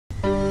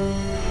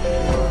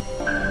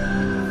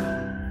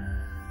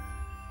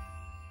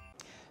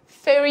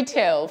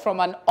fairy tale from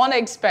an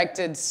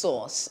unexpected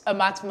source, a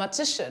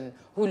mathematician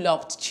who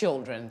loved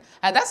children.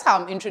 And that's how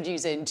I'm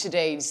introducing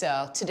today's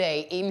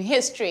Today in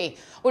History.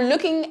 We're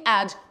looking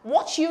at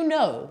what you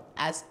know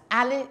as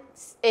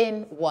Alice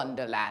in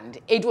Wonderland.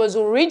 It was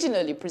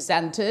originally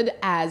presented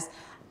as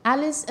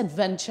Alice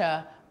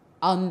Adventure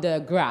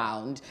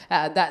Underground.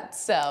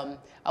 That's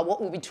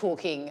what we'll be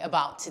talking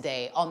about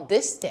today. On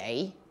this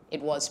day,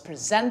 it was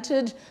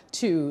presented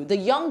to the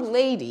young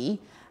lady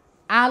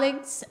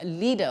Alex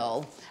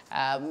Liddell,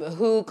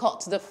 who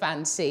caught the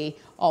fancy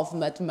of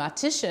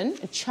mathematician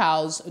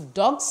Charles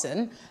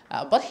Dodgson,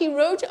 but he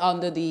wrote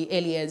under the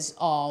alias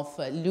of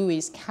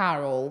Lewis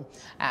Carroll,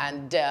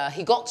 and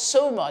he got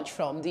so much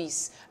from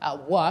this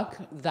work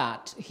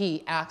that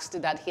he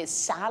asked that his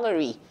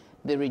salary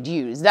be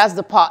reduced. That's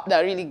the part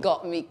that really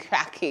got me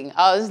cracking.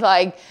 I was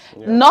like,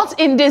 not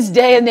in this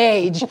day and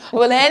age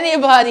will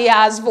anybody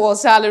ask for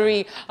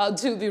salary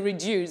to be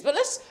reduced. But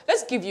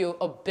let's give you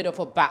a bit of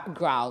a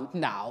background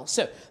now.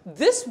 So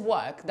this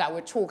work that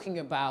we're talking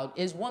about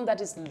is one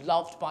that is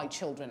loved by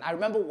children. I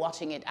remember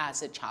watching it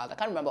as a child. I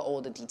can't remember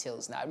all the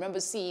details now. I remember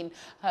seeing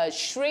her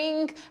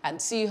shrink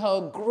and see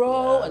her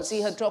grow and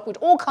see her talk with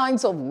all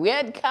kinds of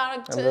weird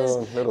characters.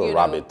 And little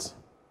rabbit.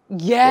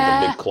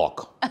 Yeah. With the big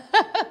clock.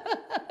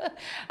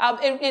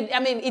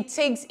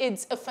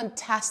 It's a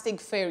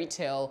fantastic fairy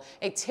tale,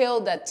 a tale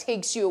that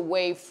takes you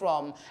away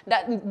from,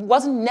 that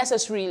wasn't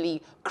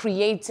necessarily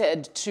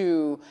created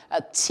to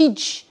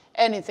teach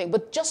anything,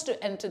 but just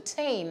to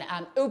entertain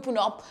and open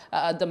up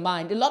the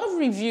mind. A lot of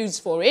reviews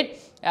for it.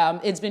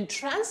 It's been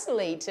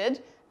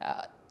translated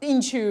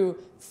into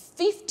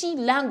 50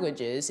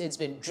 languages. It's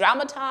been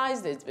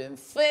dramatized, it's been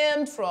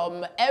filmed,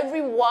 from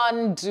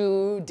everyone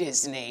to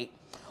Disney.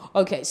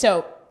 Okay,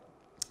 so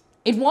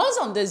it was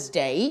on this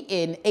day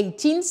in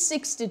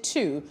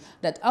 1862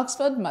 that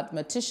Oxford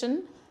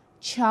mathematician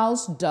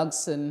Charles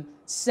Dodgson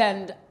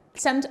sent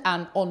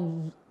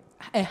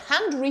a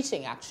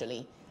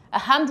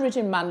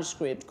handwritten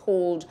manuscript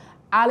called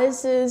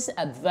Alice's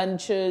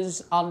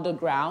Adventures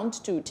Underground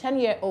to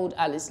 10-year-old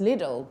Alice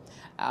Liddell.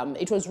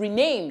 It was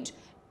renamed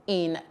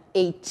in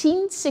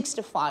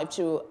 1865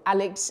 to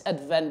Alice's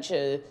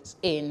Adventures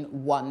in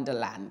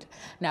Wonderland.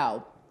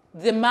 Now,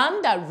 the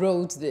man that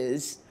wrote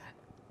this,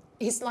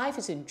 his life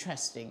is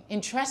interesting.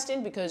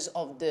 Interesting because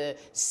of the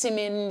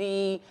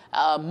seemingly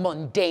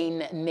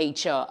mundane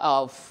nature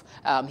of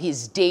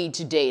his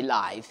day-to-day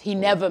life. He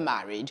never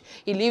married.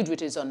 He lived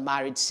with his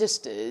unmarried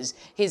sisters.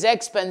 His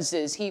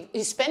expenses, he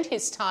spent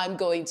his time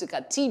going to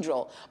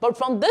cathedral. But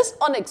from this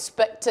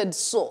unexpected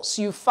source,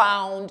 you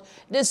found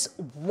this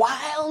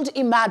wild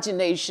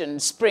imagination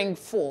spring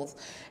forth.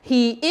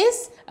 He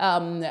is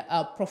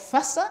a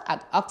professor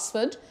at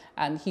Oxford,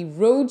 and he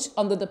wrote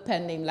under the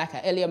pen name, like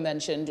I earlier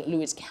mentioned,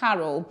 Lewis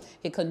Carroll.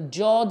 He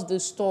conjured the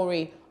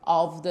story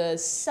of the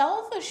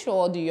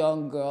self-assured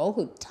young girl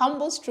who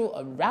tumbles through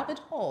a rabbit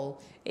hole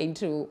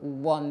into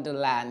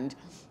Wonderland.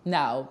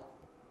 Now,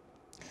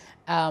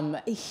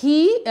 let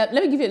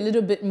me give you a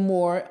little bit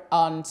more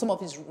on some of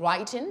his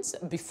writings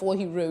before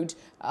he wrote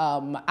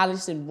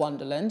Alice in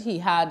Wonderland. He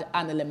had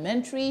an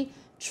elementary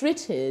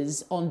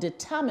treatise on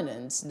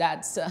determinants.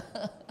 That's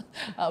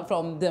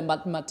from the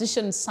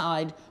mathematician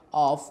side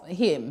of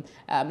him.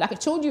 Like I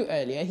told you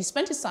earlier, he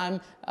spent his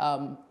time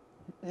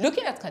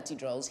looking at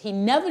cathedrals. He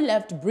never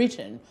left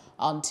Britain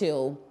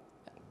until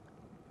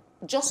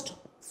just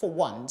for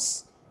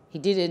once. He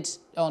did it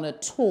on a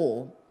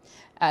tour.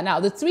 Now,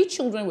 the three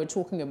children we're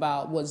talking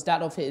about was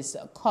that of his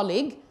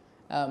colleague,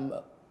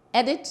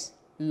 Edith,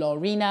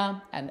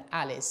 Lorena, and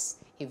Alice.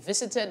 They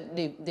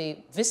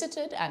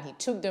visited and he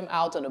took them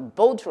out on a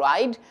boat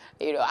ride.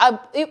 You know,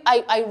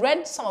 I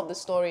read some of the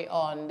story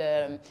on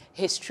the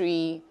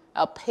history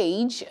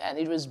page, and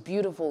it was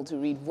beautiful to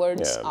read.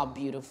 Words are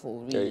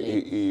beautiful,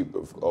 really. He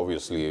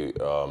obviously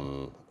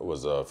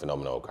was a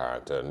phenomenal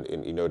character,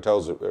 and you know, it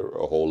tells a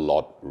whole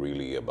lot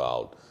really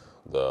about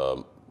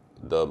the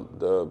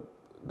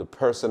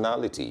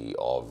personality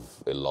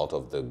of a lot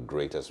of the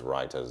greatest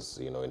writers,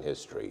 you know, in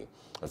history.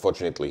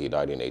 Unfortunately, he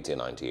died in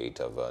 1898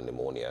 of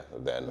pneumonia.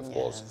 Then, of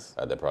course,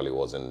 there probably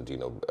wasn't, you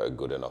know,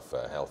 good enough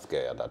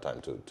healthcare at that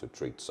time to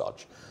treat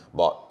such.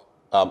 But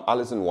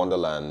Alice in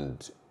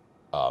Wonderland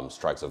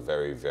strikes a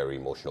very, very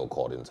emotional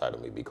chord inside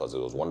of me, because it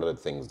was one of the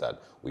things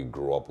that we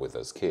grew up with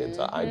as kids.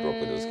 I grew up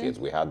with as kids.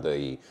 We had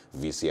the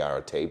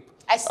VCR tape.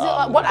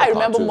 What I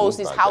remember most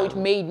is how it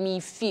made me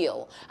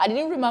feel. I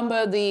didn't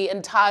remember the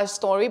entire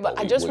story, but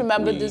I just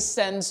remember this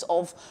sense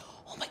of,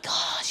 oh my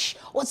gosh,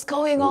 what's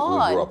going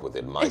on? We grew up with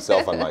it.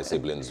 Myself and my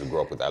siblings who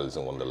grew up with Alice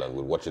in Wonderland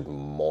would watch it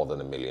more than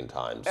 1,000,000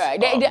 times.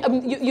 Right.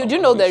 You do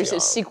know there is a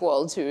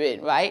sequel to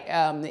it, right?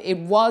 It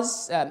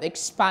was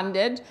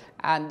expanded,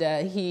 and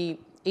he,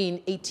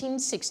 in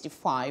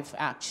 1865,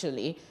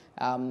 actually,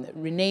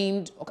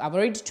 renamed, I've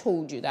already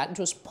told you that, it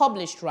was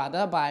published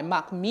rather by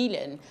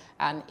Macmillan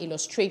and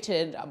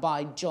illustrated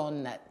by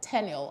John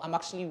Tenniel. I'm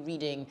actually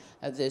reading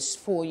this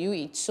for you.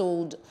 It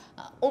sold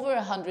over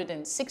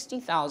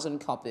 160,000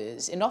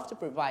 copies, enough to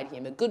provide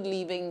him a good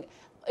living,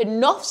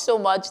 enough so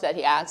much that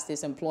he asked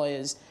his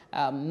employers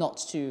not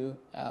to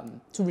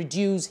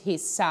reduce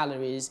his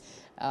salaries.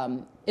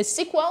 A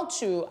sequel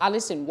to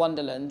Alice in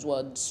Wonderland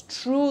was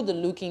Through the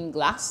Looking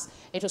Glass.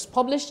 It was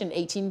published in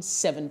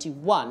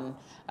 1871.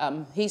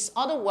 His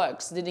other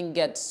works didn't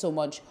get so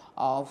much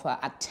of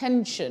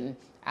attention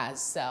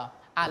as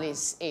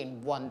Alice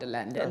in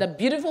Wonderland. Yeah. The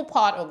beautiful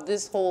part of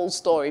this whole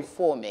story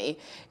for me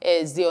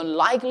is the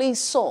unlikely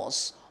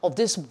source of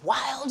this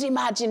wild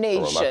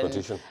imagination. Or a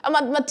mathematician. A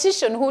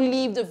mathematician who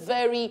lived a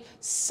very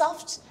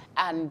soft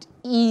and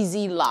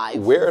easy life.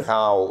 Weird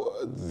how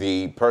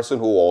the person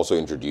who also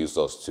introduced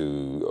us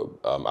to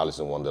Alice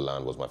in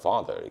Wonderland was my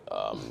father,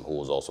 who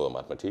was also a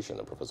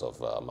mathematician, a professor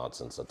of maths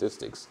and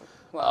statistics.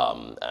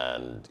 Wow.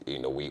 And you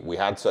know, we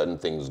had certain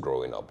things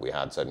growing up. We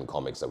had certain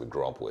comics that we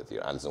grew up with. You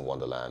know, Alice in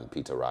Wonderland,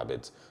 Peter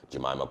Rabbit,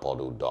 Jemima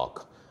Puddle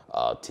Duck,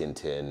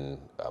 Tintin,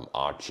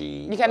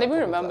 Archie. You can even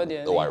remember the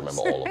names. Oh, I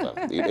remember all of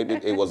them.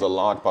 It was a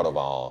large part of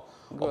our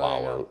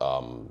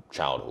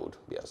childhood.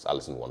 Yes,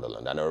 Alice in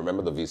Wonderland. And I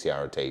remember the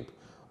VCR tape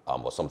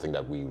was something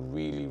that we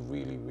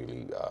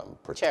really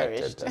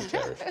protected and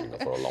cherished, you know,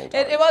 for a long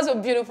time. It was a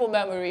beautiful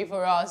memory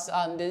for us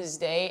on this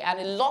day, and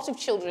a lot of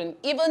children,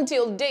 even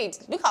till date,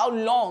 look how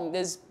long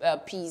this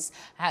piece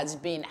has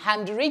been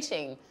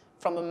handwritten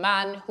from a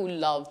man who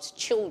loved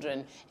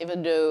children,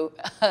 even though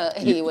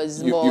he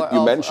was more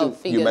of a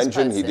figures You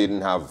mentioned person. he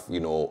didn't have, you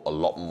know, a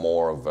lot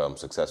more of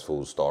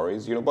successful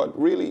stories, you know, but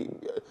really...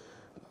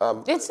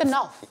 it's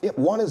enough. Yeah,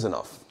 one is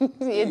enough.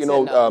 It's you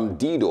know, enough.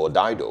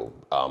 Dido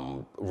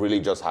really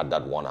just had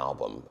that one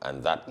album,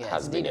 and that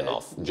has been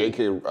enough.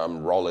 J.K.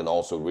 Rowling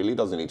also really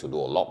doesn't need to do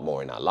a lot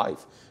more in her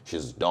life.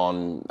 She's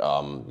done,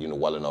 you know,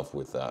 well enough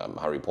with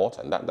Harry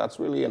Potter, and that's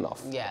really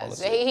enough. Yes,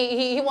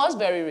 he was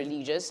very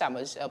religious. I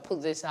must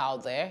put this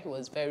out there. He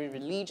was very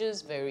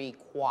religious, very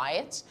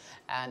quiet,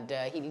 and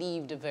he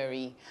lived a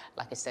very,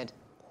 like I said,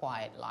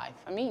 quiet life.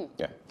 I mean,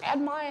 I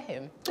admire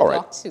him. All right.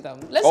 Talk to them.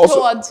 Let's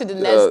go on to the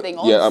next thing.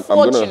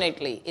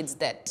 Unfortunately, it's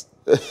dead.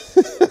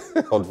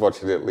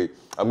 Unfortunately,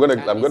 I'm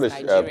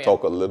gonna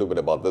talk a little bit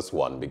about this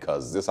one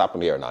because this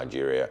happened here in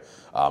Nigeria.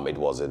 It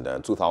was in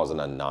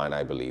 2009,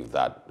 I believe,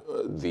 that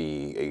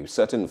a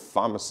certain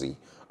pharmacy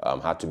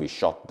had to be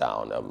shut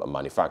down. A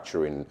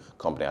manufacturing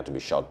company had to be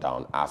shut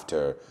down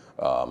after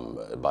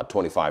about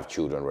 25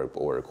 children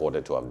were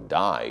recorded to have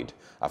died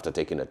after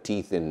taking a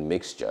teeth-in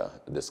mixture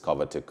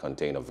discovered to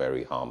contain a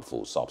very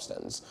harmful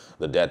substance.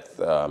 The death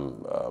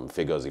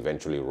figures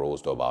eventually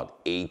rose to about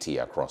 80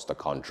 across the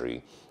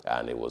country,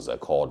 and it was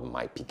called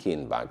My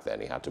Pikin back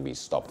then. It had to be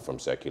stopped from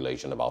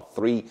circulation. About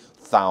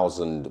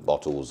 3,000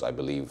 bottles, I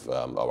believe,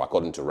 or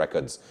according to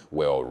records,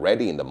 were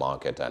already in the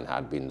market and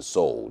had been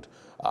sold.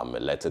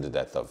 It led to the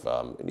death of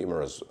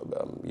numerous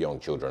young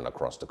children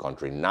across the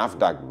country.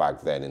 NAFDAC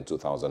back then in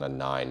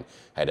 2009,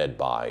 headed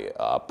by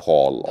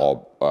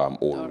Paul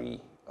Ori.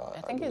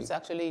 I think it's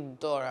actually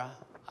Dora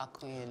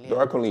Akunyili.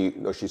 Dora Akunyili,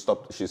 no, she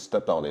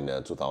stepped down in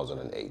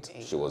 2008.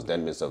 She was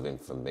then Minister of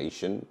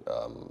Information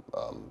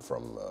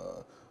from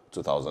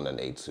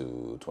 2008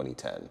 to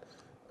 2010.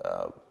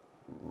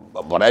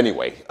 But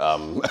anyway,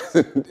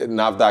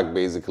 NAFDAC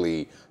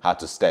basically had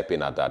to step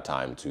in at that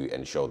time to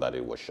ensure that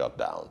it was shut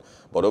down.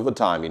 But over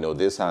time, you know,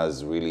 this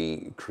has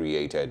really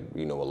created,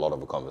 you know, a lot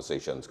of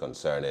conversations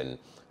concerning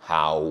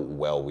how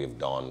well we've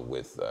done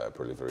with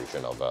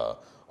proliferation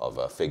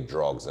of fake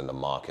drugs in the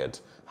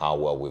market, how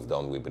well we've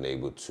been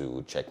able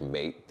to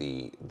checkmate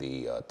the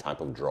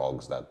type of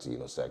drugs that, you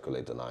know,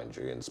 circulate the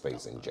Nigerian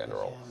space in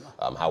general,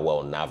 how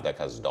well NAFDAC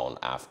has done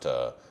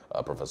after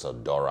Professor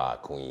Dora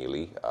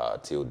Akunyili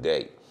till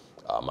date.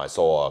 I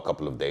saw a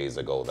couple of days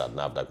ago that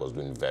NAFDAC was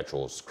doing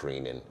virtual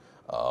screening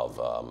of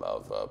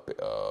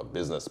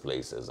business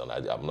places, and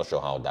I'm not sure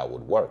how that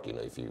would work. You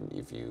know, if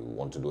you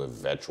want to do a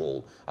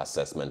virtual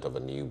assessment of a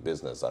new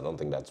business, I don't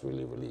think that's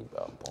really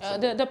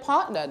possible. The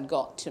part that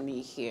got to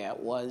me here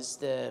was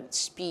the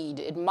speed.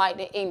 It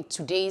might, in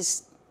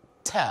today's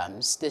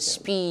terms, the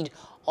speed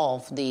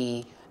of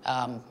the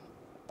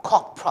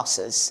court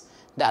process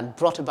that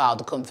brought about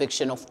the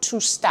conviction of 2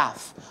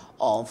 staff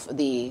of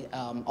the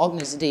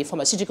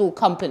pharmaceutical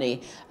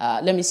company.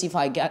 Let me see if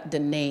I get the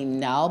name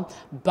now.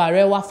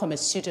 Barewa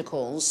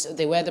Pharmaceuticals.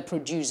 They were the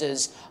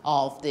producers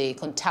of the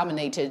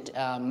contaminated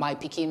My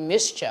Pikin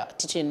mixture,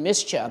 teaching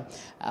mixture.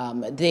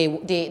 They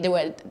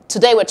were,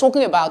 today we're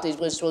talking about it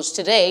was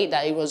today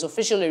that it was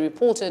officially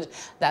reported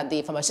that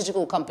the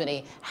pharmaceutical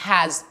company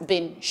has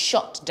been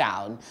shut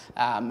down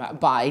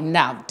by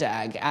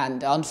NAFDAC.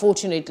 And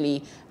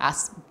unfortunately,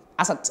 as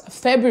at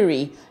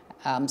February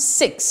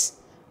 6,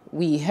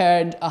 we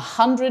heard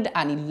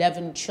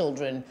 111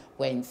 children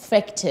were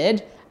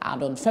infected,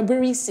 and on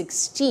February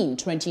 16,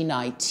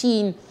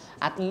 2019,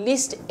 at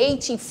least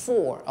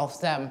 84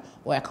 of them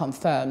were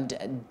confirmed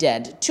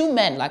dead. 2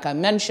 men, like I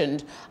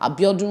mentioned,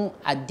 Abiodun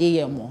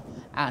Adeyemo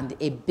and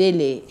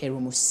Ebele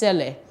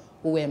Erumusele,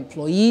 who were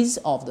employees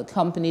of the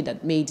company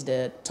that made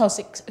the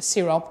toxic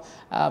syrup,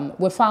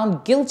 were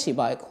found guilty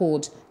by a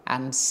court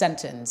and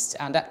sentenced,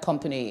 and that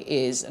company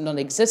is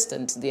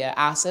non-existent. Their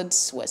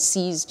assets were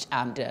seized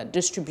and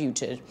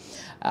distributed.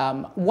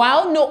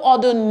 While no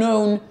other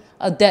known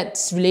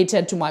deaths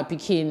related to my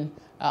Pekin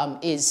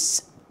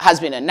has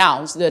been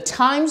announced, the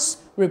Times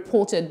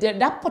reported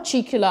that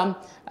particular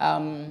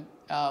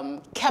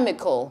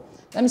chemical,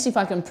 let me see if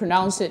I can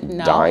pronounce it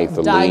now,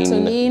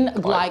 diethylene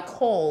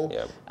glycol.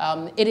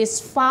 Yep. It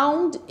is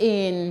found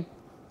in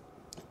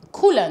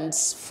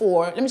coolants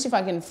for, let me see if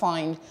I can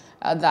find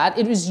that.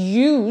 It was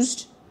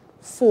used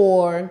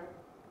for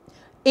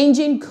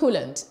engine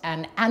coolant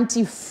and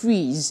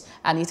antifreeze,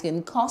 and it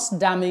can cause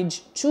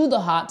damage to the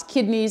heart,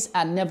 kidneys,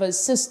 and nervous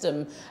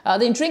system.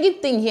 The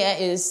intriguing thing here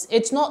is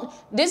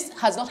this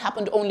has not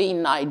happened only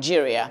in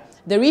Nigeria.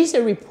 There is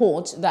a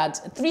report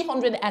that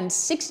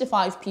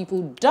 365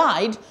 people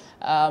died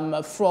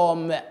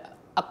from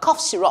a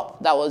cough syrup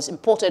that was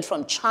imported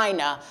from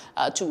China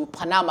to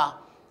Panama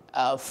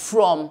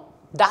from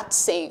that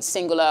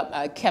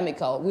singular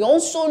chemical. We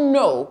also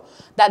know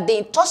that the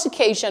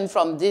intoxication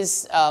from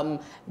this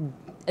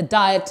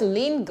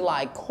diethylene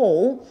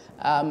glycol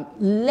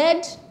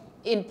led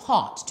in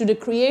part to the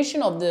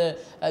creation of the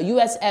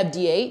US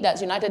FDA,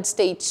 that's United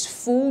States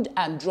Food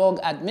and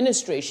Drug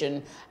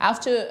Administration,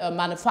 after a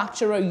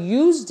manufacturer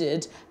used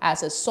it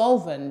as a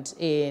solvent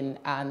in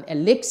an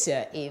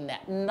elixir in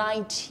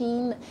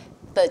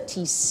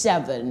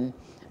 1937.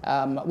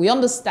 We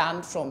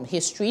understand from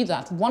history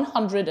that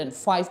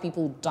 105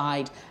 people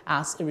died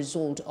as a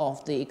result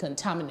of the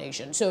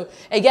contamination. So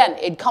again,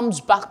 it comes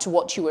back to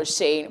what you were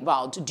saying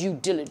about due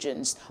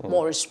diligence,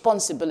 more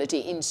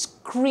responsibility in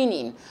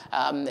screening,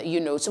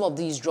 some of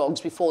these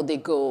drugs before they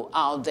go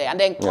out there, and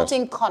then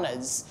cutting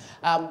corners.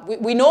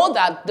 We know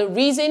that the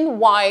reason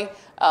why,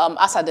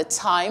 as at the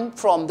time,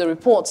 from the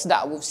reports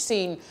that we've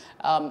seen,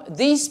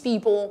 these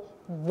people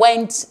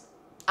went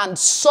and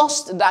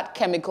sourced that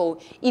chemical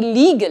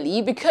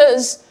illegally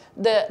because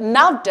the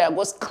NAFDAC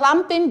was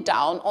clamping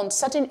down on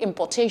certain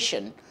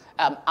importation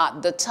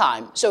at the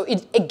time. So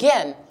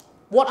again,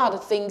 what are the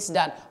things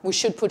that we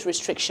should put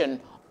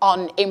restriction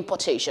on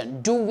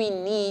importation? Do we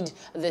need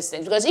this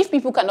thing? Because if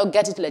people cannot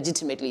get it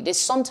legitimately, they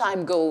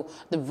sometimes go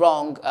the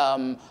wrong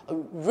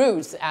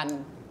route.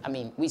 And I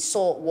mean, we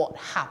saw what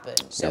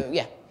happened. So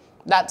yeah,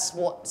 that's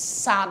what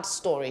sad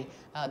story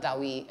that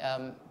we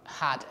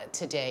had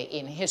today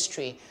in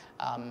history.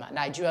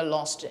 Nigeria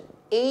lost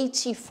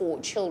 84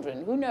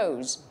 children. Who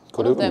knows?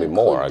 Could even be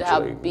more,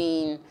 actually. Have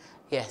been,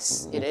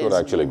 yes, it is. Could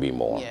actually be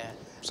more. Yeah.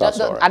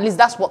 So at least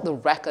that's what the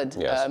record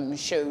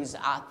shows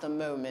at the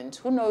moment.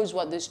 Who knows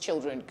what these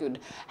children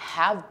could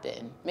have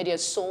been? May their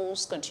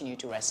souls continue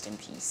to rest in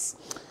peace.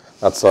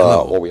 That's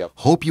what we have.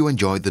 Hope you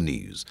enjoyed the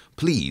news.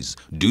 Please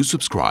do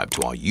subscribe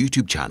to our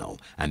YouTube channel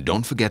and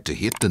don't forget to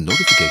hit the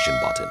notification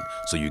button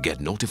so you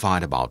get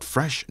notified about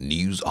fresh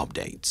news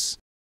updates.